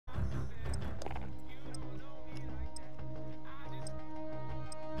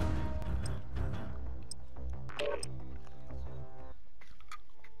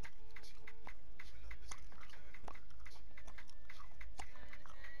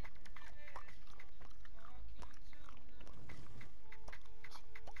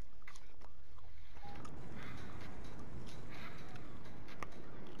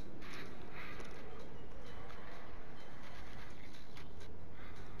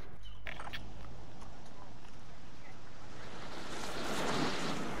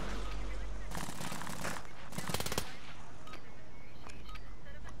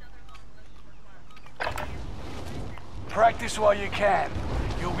Practice while you can.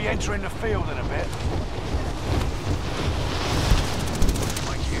 You'll be entering the field in a bit.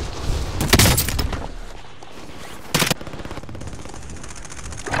 Thank you.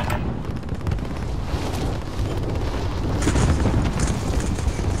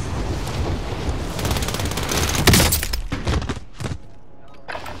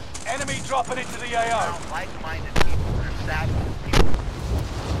 Enemy dropping into the AO. Like-minded people that are savvy.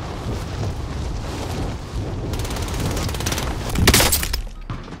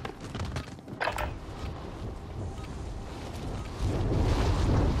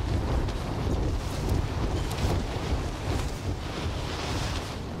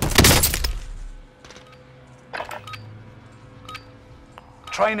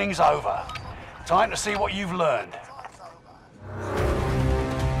 Training's over. Time to see what you've learned.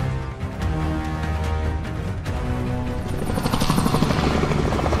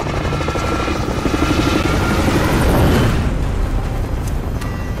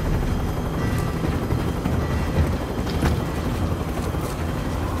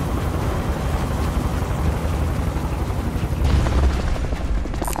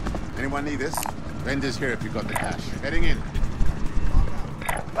 Anyone need this? Vendors here if you got the cash. Heading in.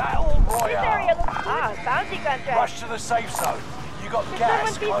 Battle This area Royale. looks bounty contract. Rush to the safe zone. You got Can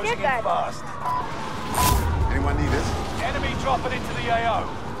gas someone please closing get in that? fast. Anyone need this? Enemy dropping into the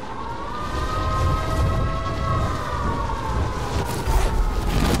AO.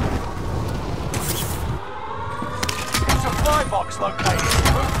 Supply box located.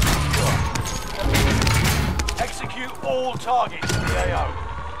 Move to secure. Execute all targets in the AO.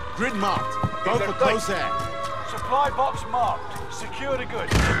 Grid marked. Go for close air. Supply box marked. Secure the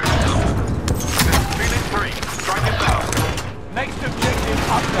goods. Feeling free. Strike it down. Next objective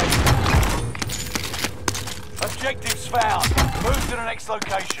update. Objectives found. Move to the next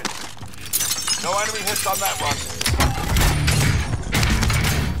location. No enemy hits on that one.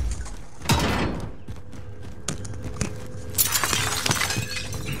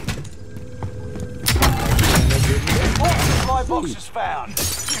 Supply box is found.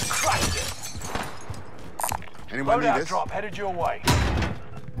 You cracked it. Anyone need Loadout this? drop headed your way.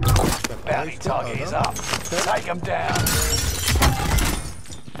 Bounty target is up. Take them down.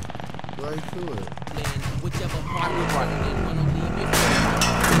 Right to it. Whichever part you're running in, wanna leave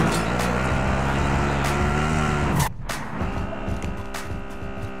it.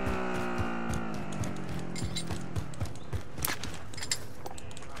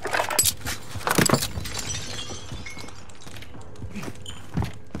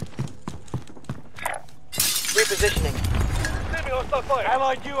 Repositioning.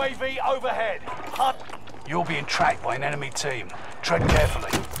 Allied UAV overhead. Hunt. You're being tracked by an enemy team. Tread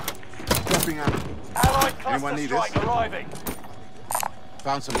carefully. Dropping out. Allied Anyone cluster need strike this? arriving.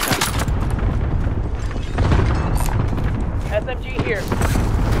 Found some cash. SMG here.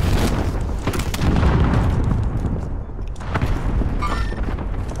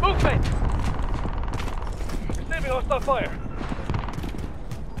 Movement! Receiving hostile fire.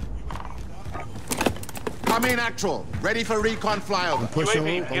 Come in actual. Ready for recon flyover. Pushing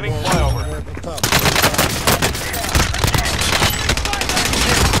UAV on beginning one. flyover. At the top.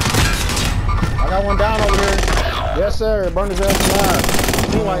 I got one down over here. Yes, sir. Burn his ass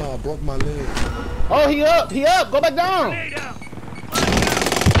alive. Team white. Oh, broke my leg. Oh, he up. He up. Go back down.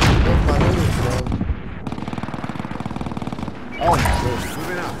 Broke my leg, bro. Oh,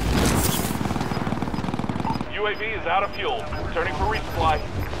 Moving up. UAV is out of fuel. Returning for resupply.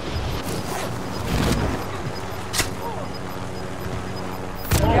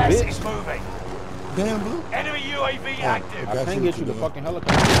 Gas bitch. is moving. Damn, blue. Enemy UAV active. I can't get you the fucking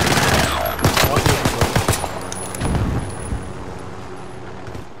helicopter.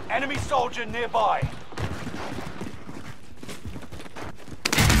 Enemy soldier nearby.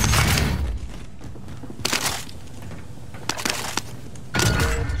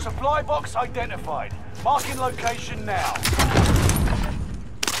 Supply box identified. Marking location now.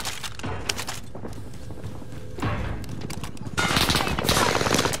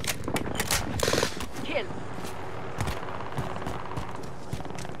 Kill.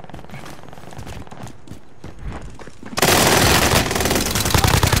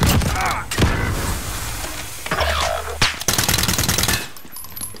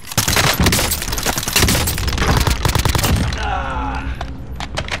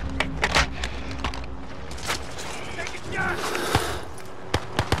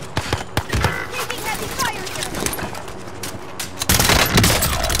 Taking heavy fire here.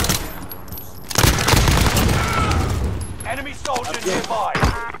 Enemy soldier nearby.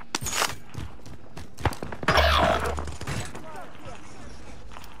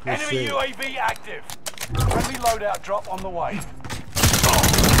 Enemy shit. UAV active. Friendly Enemy loadout drop on the way.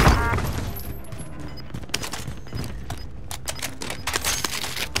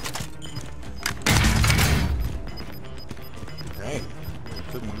 Dang.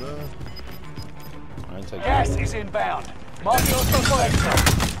 Took my love. I ain't taking Gas is inbound. Mark your sector.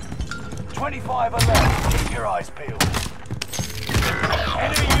 25 are left. Keep your eyes peeled.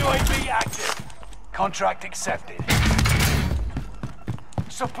 Enemy UAV active. Contract accepted.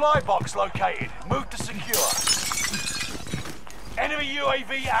 Supply box located. Move to secure. Enemy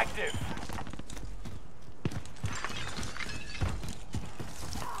UAV active.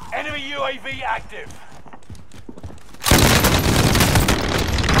 Enemy UAV active.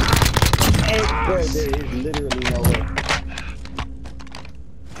 There is literally no way.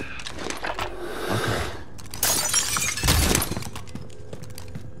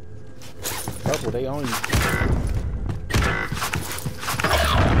 purple. They on you.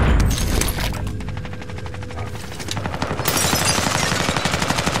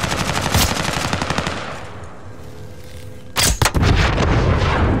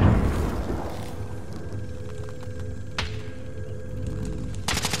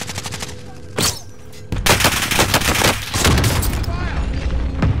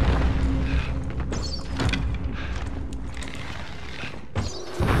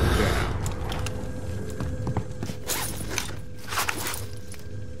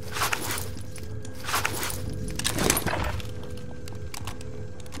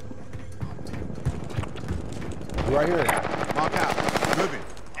 Right here. Mark out. Moving.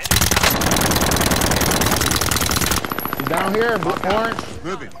 He's down here, orange.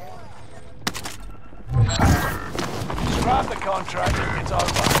 Moving. Scrap the contract. It's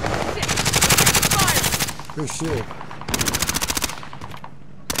over. Good shit.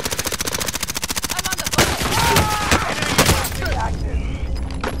 Enemy active.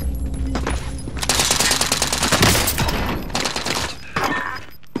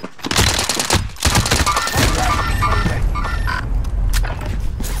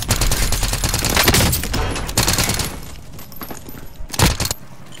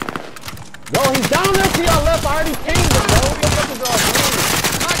 Yo, he's down there to your left. I already pinged him, bro. What the fuck is y'all doing?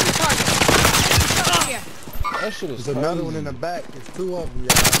 That shit is There's another crazy. one in the back. There's two of them,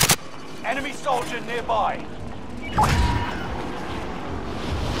 y'all. Enemy soldier nearby.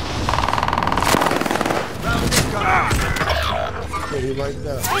 Yeah, he right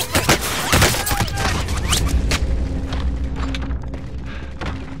there.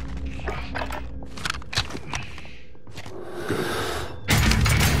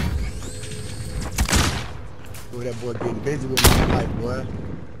 Boy, that boy getting busy with my life, boy.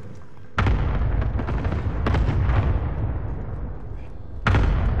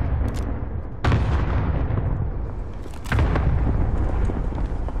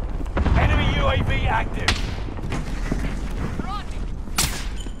 Enemy UAV active.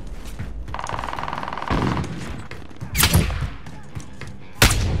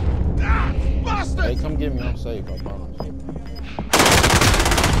 Hey, come get me. I'm safe. I promise.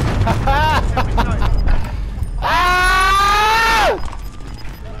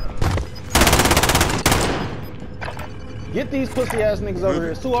 Get these pussy ass niggas over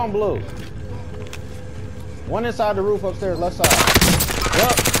here. It's two on blue. One inside the roof upstairs, left side.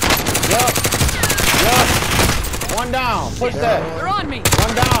 Yup. One down. Push that. They're on me.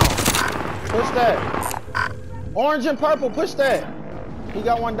 One down. Push that. Orange and purple. Push that. He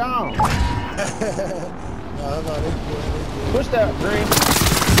got one down. Push that, green.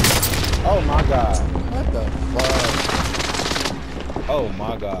 Oh my god. What the fuck? Oh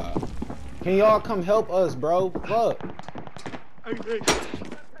my god. Can y'all come help us, bro? Fuck.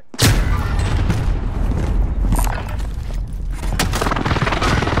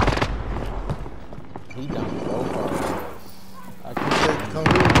 He done so far. I can't. Come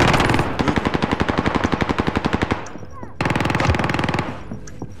here.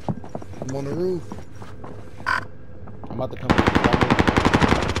 I'm on the roof. I'm about to come.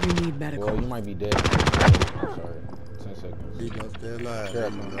 You need medical. Well, you might be dead. I'm sorry. 10 seconds. He gonna stay alive.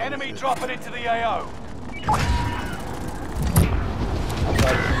 Careful. Enemy dropping into the AO.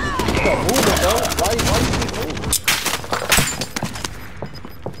 Stop moving, bro. Why you keep moving?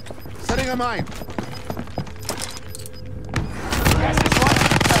 Setting a mine. Gas is right on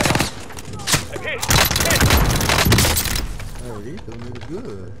the tail. Hit. Hey, these two niggas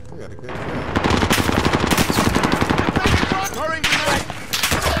good. We gotta catch that. Throwing grenade.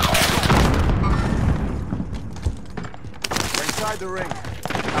 We're inside the ring.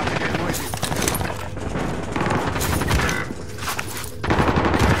 Time to get noisy.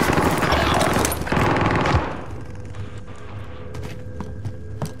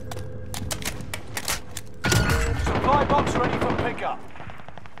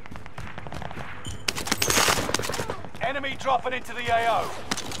 Enemy dropping into the AO.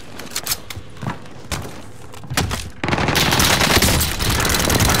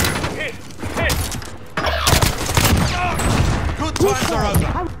 Hit! Hit! Good times are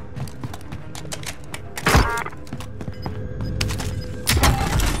over.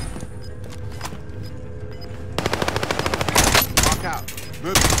 Mark out.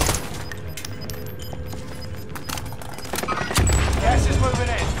 Move. Gas is moving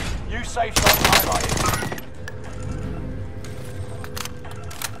in. New safe zone highlighted.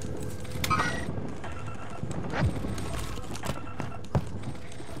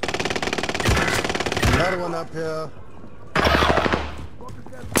 Another one up here.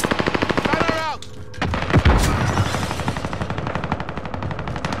 Banner out.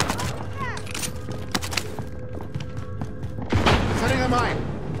 Setting a mine.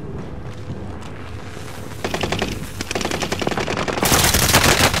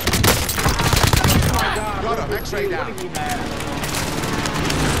 Got him. X-ray down.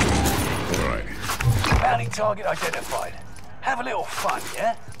 Bounty target identified. Have a little fun,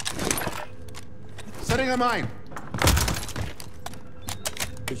 yeah? Setting a mine.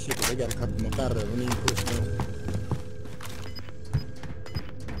 Good shit, they gotta cut them up out of there. We need to push them.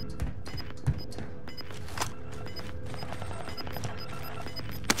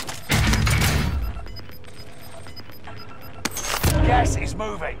 Gas is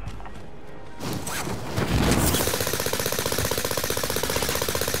moving.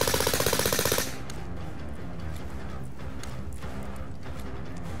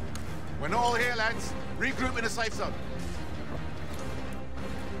 We're not all here, lads. Regroup in a safe zone.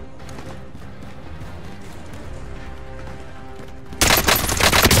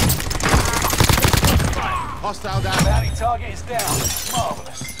 Hostile down. Bounty target is down.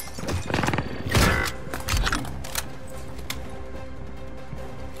 Marvelous.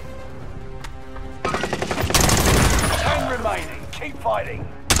 10 remaining. Keep fighting.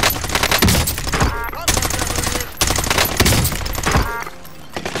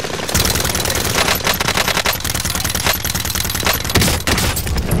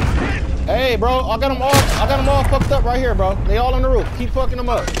 Hey, bro, I got them all fucked up right here, bro. They all on the roof. Keep fucking them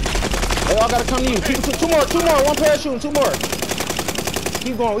up. They all gotta come to you. Two more. One parachute, 2 more.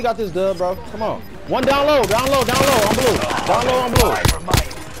 Keep going. We got this, dub, bro. Come on. One down low. On blue. Down low on blue. 5 remain.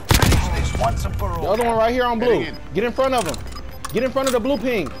 Finish this once and for all. The other one right here on blue. Heading in. Get in front of him. Get in front of the blue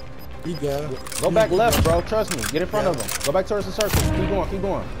ping. He got it. Go back left, bro. Trust me. Get in front of him. Go back towards the circle. Keep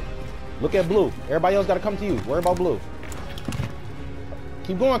going. Look at blue. Everybody else gotta come to you. Worry about blue.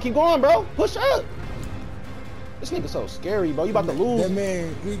 Keep going, bro. Push up. This nigga so scary, bro. You about to lose. That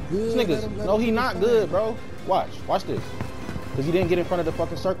man, he good. This nigga's, no, he not good, bro. Watch this. Cause he didn't get in front of the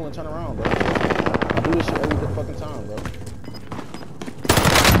fucking circle and turn around, bro. I do this shit every fucking time, bro.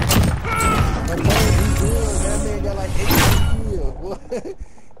 That man, he good. That man got like 8 kills, boy.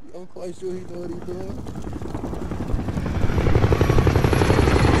 I'm quite sure he know what he's doing.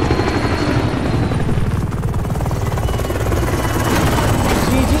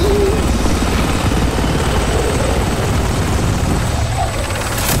 GG.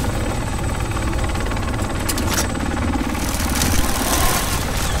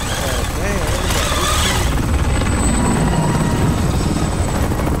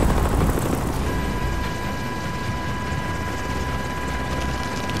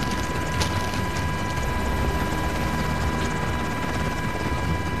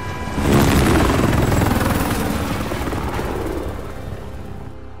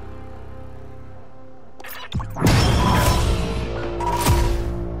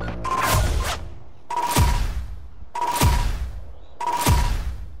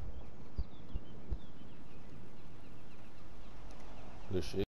 Good shit.